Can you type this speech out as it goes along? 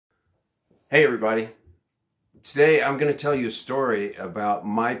Hey everybody, today I'm going to tell you a story about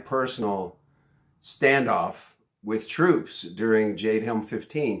my personal standoff with troops during Jade Helm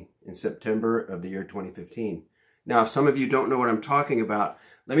 15 in September of the year 2015. Now, if some of you don't know what I'm talking about,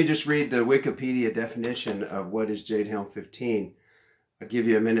 let me just read the Wikipedia definition of what is Jade Helm 15. I'll give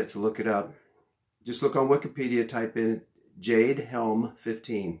you a minute to look it up. Just look on Wikipedia, type in Jade Helm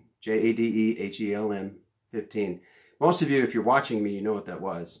 15, Jadehelm 15. Most of you, if you're watching me, you know what that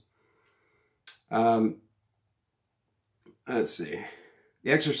was. Let's see.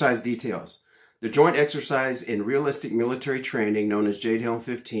 The exercise details. The joint exercise in realistic military training known as Jade Helm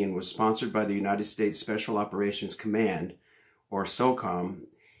 15 was sponsored by the United States Special Operations Command, or SOCOM,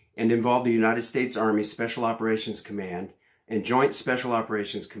 and involved the United States Army Special Operations Command and Joint Special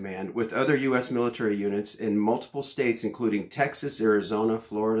Operations Command with other U.S. military units in multiple states including Texas, Arizona,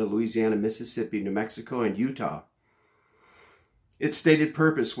 Florida, Louisiana, Mississippi, New Mexico, and Utah. Its stated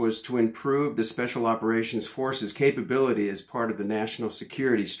purpose was to improve the Special Operations Force's capability as part of the national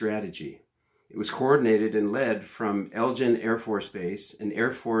security strategy. It was coordinated and led from Elgin Air Force Base, an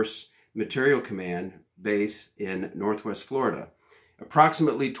Air Force Materiel Command base in Northwest Florida.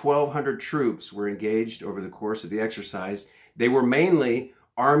 Approximately 1,200 troops were engaged over the course of the exercise. They were mainly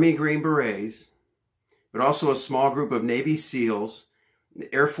Army Green Berets, but also a small group of Navy SEALs,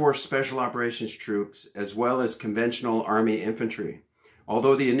 Air Force Special Operations troops, as well as conventional Army infantry.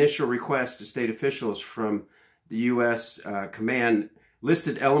 Although the initial request to state officials from the U.S. Command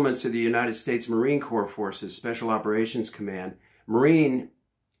listed elements of the United States Marine Corps Forces Special Operations Command, Marine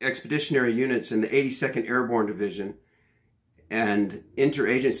Expeditionary Units in the 82nd Airborne Division, and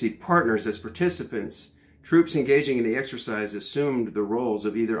interagency partners as participants, troops engaging in the exercise assumed the roles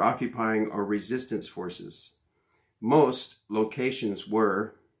of either occupying or resistance forces. Most locations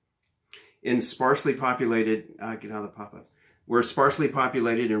were in sparsely populated, sparsely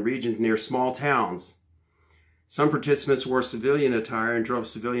populated in regions near small towns. Some participants wore civilian attire and drove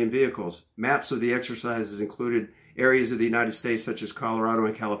civilian vehicles. Maps of the exercises included areas of the United States such as Colorado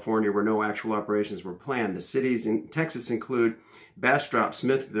and California where no actual operations were planned. The cities in Texas include Bastrop,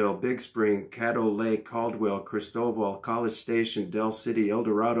 Smithville, Big Spring, Caddo Lake, Caldwell, Cristobal, College Station, Del City, El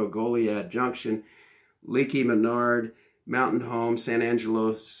Dorado, Goliad Junction, Leakey, Menard, Mountain Home, San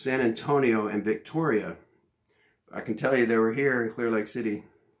Angelo, San Antonio, and Victoria. I can tell you they were here in Clear Lake City.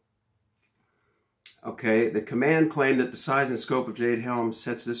 Okay, the command claimed that the size and scope of Jade Helm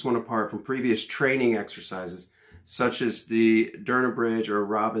sets this one apart from previous training exercises, such as the Derna Bridge or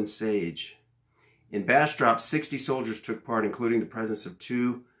Robin Sage. In Bastrop, 60 soldiers took part, including the presence of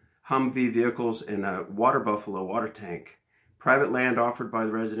 2 Humvee vehicles and a Water Buffalo water tank. Private land offered by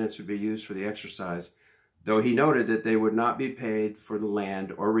the residents would be used for the exercise, though he noted that they would not be paid for the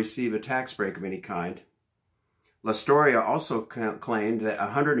land or receive a tax break of any kind. La Storia also claimed that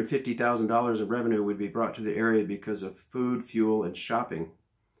 $150,000 in revenue would be brought to the area because of food, fuel, and shopping.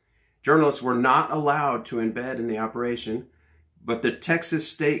 Journalists were not allowed to embed in the operation, but the Texas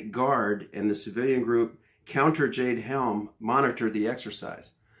State Guard and the civilian group Counter Jade Helm monitored the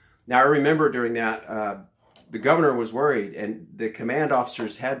exercise. Now, I remember during that, the governor was worried, and the command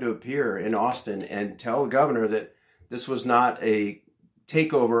officers had to appear in Austin and tell the governor that this was not a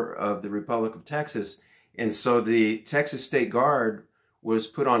takeover of the Republic of Texas. And so the Texas State Guard was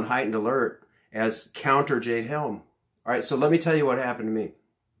put on heightened alert as Counter Jade Helm. All right, so let me tell you what happened to me.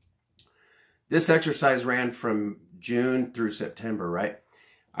 This exercise ran from June through September, right?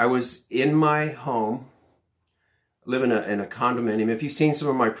 I was in my home, living in a condominium. If you've seen some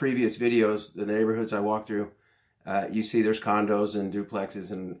of my previous videos, the neighborhoods I walk through, you see there's condos and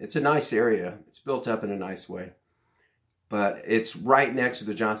duplexes, and it's a nice area. It's built up in a nice way. But it's right next to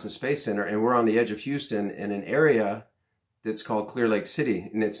the Johnson Space Center, and we're on the edge of Houston in an area that's called Clear Lake City,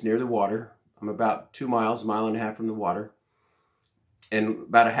 and it's near the water. I'm about 2 miles, a mile and a half from the water, and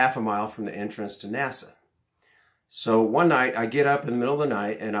about a half a mile from the entrance to NASA. So one night, I get up in the middle of the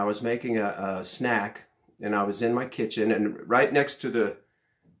night, and I was making a snack, and I was in my kitchen, and right next to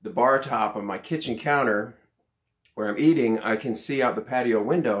the bar top of my kitchen counter, where I'm eating, I can see out the patio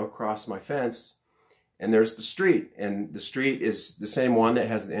window across my fence, and there's the street. And the street is the same one that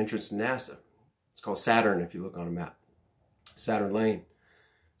has the entrance to NASA. It's called Saturn if you look on a map. Saturn Lane.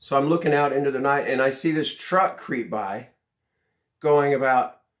 So I'm looking out into the night, and I see this truck creep by, going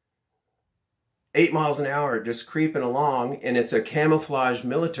about 8 miles an hour, just creeping along, and it's a camouflage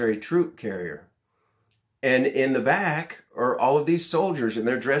military troop carrier. And in the back are all of these soldiers, and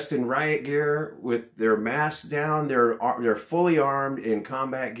they're dressed in riot gear with their masks down. They're fully armed in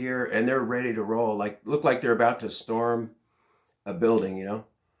combat gear, and they're ready to roll. Look like they're about to storm a building, you know.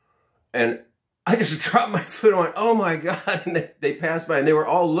 And I just dropped my foot on, oh my God, and they passed by, and they were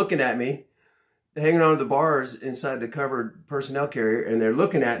all looking at me hanging on to the bars inside the covered personnel carrier, and they're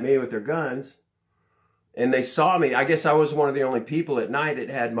looking at me with their guns. And they saw me. I guess I was one of the only people at night that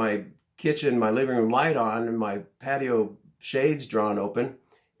had my kitchen, my living room light on, and my patio shades drawn open,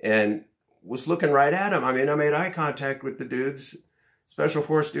 and was looking right at them. I mean, I made eye contact with the dudes, special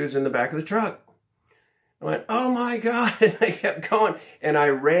force dudes in the back of the truck. I went, oh my God, and I kept going. And I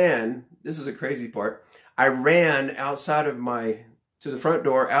ran, this is a crazy part, I ran outside of to the front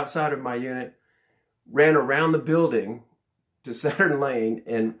door, outside of my unit, ran around the building to Saturn Lane,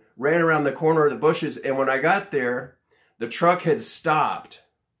 and ran around the corner of the bushes. And when I got there, the truck had stopped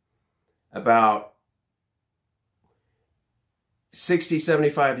about 60,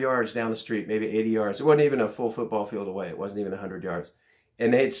 75 yards down the street, maybe 80 yards. It wasn't even a full football field away. It wasn't even 100 yards.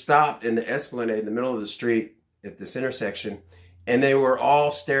 And they had stopped in the Esplanade in the middle of the street at this intersection. And they were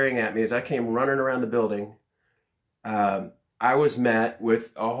all staring at me as I came running around the building. I was met with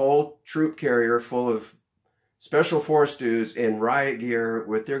a whole troop carrier full of special force dudes in riot gear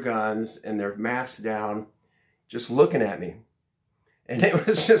with their guns and their masks down, just looking at me. And it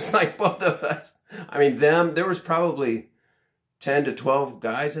was just like both of us. I mean, there was probably 10 to 12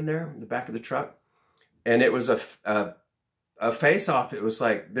 guys in there in the back of the truck. And it was a face-off. It was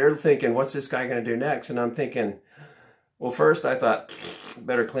like, they're thinking, what's this guy going to do next? And I'm thinking, well, first I thought,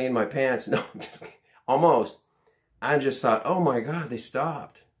 better clean my pants. No, almost. I just thought, oh my God, they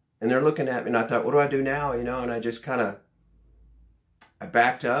stopped. And they're looking at me, and I thought, what do I do now? You know, and I just I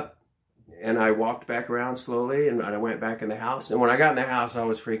backed up, and I walked back around slowly, and I went back in the house. And when I got in the house, I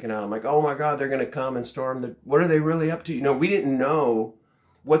was freaking out. I'm like, oh my God, they're going to come and storm what are they really up to? You know, we didn't know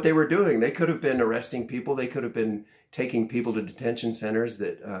what they were doing. They could have been arresting people. They could have been taking people to detention centers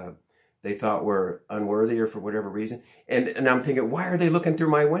that they thought were unworthy or for whatever reason. And I'm thinking, why are they looking through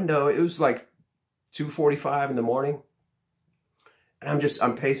my window? It was like 2:45 in the morning. And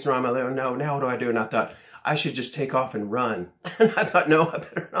I'm pacing around my living room. No, now what do I do? And I thought, I should just take off and run. And I thought, no, I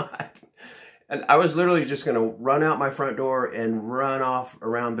better not. And I was literally just going to run out my front door and run off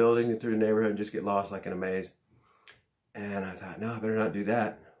around buildings and through the neighborhood and just get lost like in a maze. And I thought, no, I better not do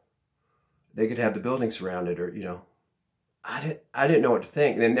that. They could have the building surrounded, or, you know. I didn't know what to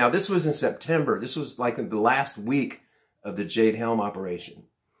think. And now this was in September. This was like the last week of the Jade Helm operation.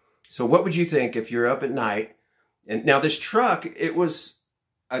 So what would you think if you're up at night? And now this truck, it was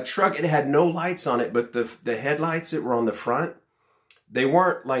a truck. It had no lights on it, but the headlights that were on the front, they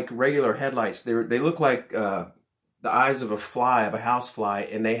weren't like regular headlights. They looked like the eyes of a house fly,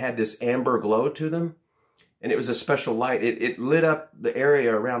 and they had this amber glow to them. And it was a special light. It lit up the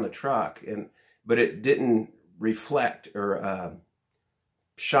area around the truck, but it didn't reflect or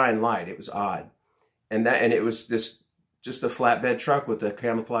shine light. It was odd. And it was just a flatbed truck with a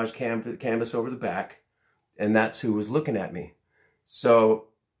camouflage canvas over the back. And that's who was looking at me. So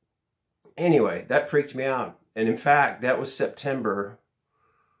anyway, that freaked me out. And in fact, that was September.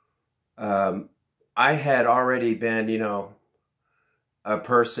 I had already been, you know, a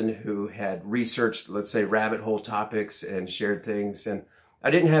person who had researched, let's say, rabbit hole topics and shared things. And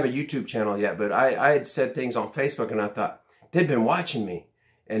I didn't have a YouTube channel yet, but I had said things on Facebook, and I thought, they'd been watching me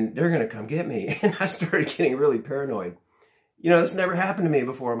and they're going to come get me. And I started getting really paranoid. You know, this never happened to me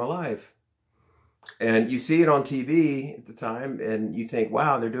before in my life. And you see it on TV at the time, and you think,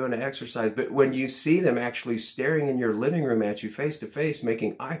 wow, they're doing an exercise. But when you see them actually staring in your living room at you face to face,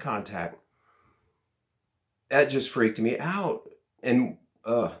 making eye contact, that just freaked me out. And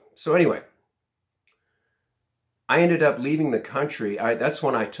so anyway, I ended up leaving the country. That's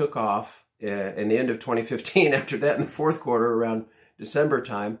when I took off in the end of 2015. After that, in the fourth quarter, around December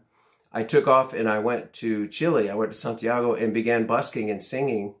time, I took off and I went to Chile. I went to Santiago and began busking and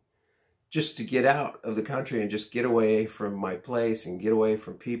singing, just to get out of the country and just get away from my place and get away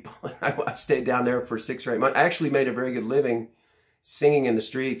from people. And I stayed down there for 6 or 8 months. I actually made a very good living singing in the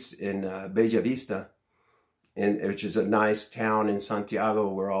streets in Bella Vista, which is a nice town in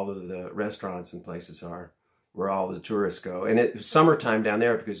Santiago where all of the restaurants and places are, where all the tourists go. And it's summertime down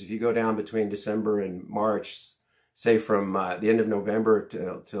there, because if you go down between December and March, say from the end of November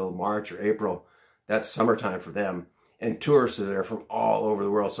till March or April, that's summertime for them. And tourists are there from all over the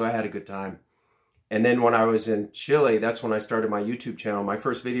world. So I had a good time. And then when I was in Chile, that's when I started my YouTube channel. My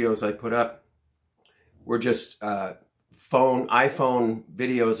first videos I put up were just iPhone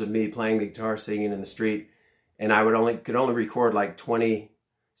videos of me playing the guitar, singing in the street. And I could only record like 20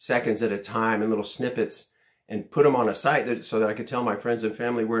 seconds at a time in little snippets and put them on a site so that I could tell my friends and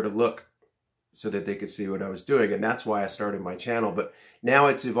family where to look so that they could see what I was doing. And that's why I started my channel. But now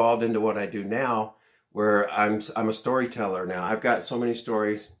it's evolved into what I do now, where I'm a storyteller now. I've got so many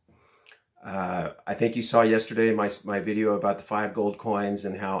stories. I think you saw yesterday my video about the 5 gold coins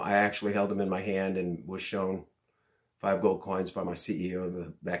and how I actually held them in my hand and was shown 5 gold coins by my CEO of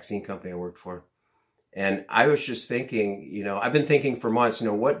the vaccine company I worked for. And I was just thinking, you know, I've been thinking for months, you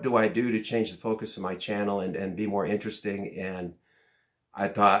know, what do I do to change the focus of my channel and be more interesting? And I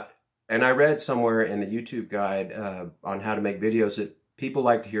thought, and I read somewhere in the YouTube guide on how to make videos that people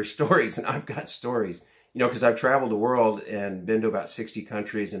like to hear stories, and I've got stories, you know, because I've traveled the world and been to about 60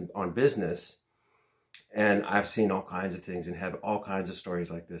 countries and on business, and I've seen all kinds of things and have all kinds of stories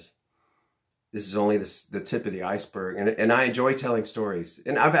like this. This is only the tip of the iceberg, and I enjoy telling stories.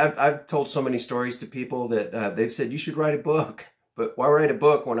 And I've told so many stories to people that they've said, you should write a book. But why write a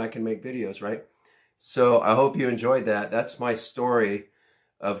book when I can make videos, right? So I hope you enjoyed that. That's my story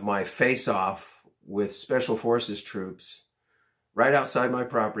of my face-off with Special Forces troops right outside my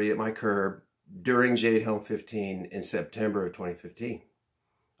property at my curb during Jade Helm 15 in September of 2015.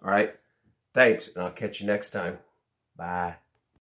 All right, thanks, and I'll catch you next time. Bye.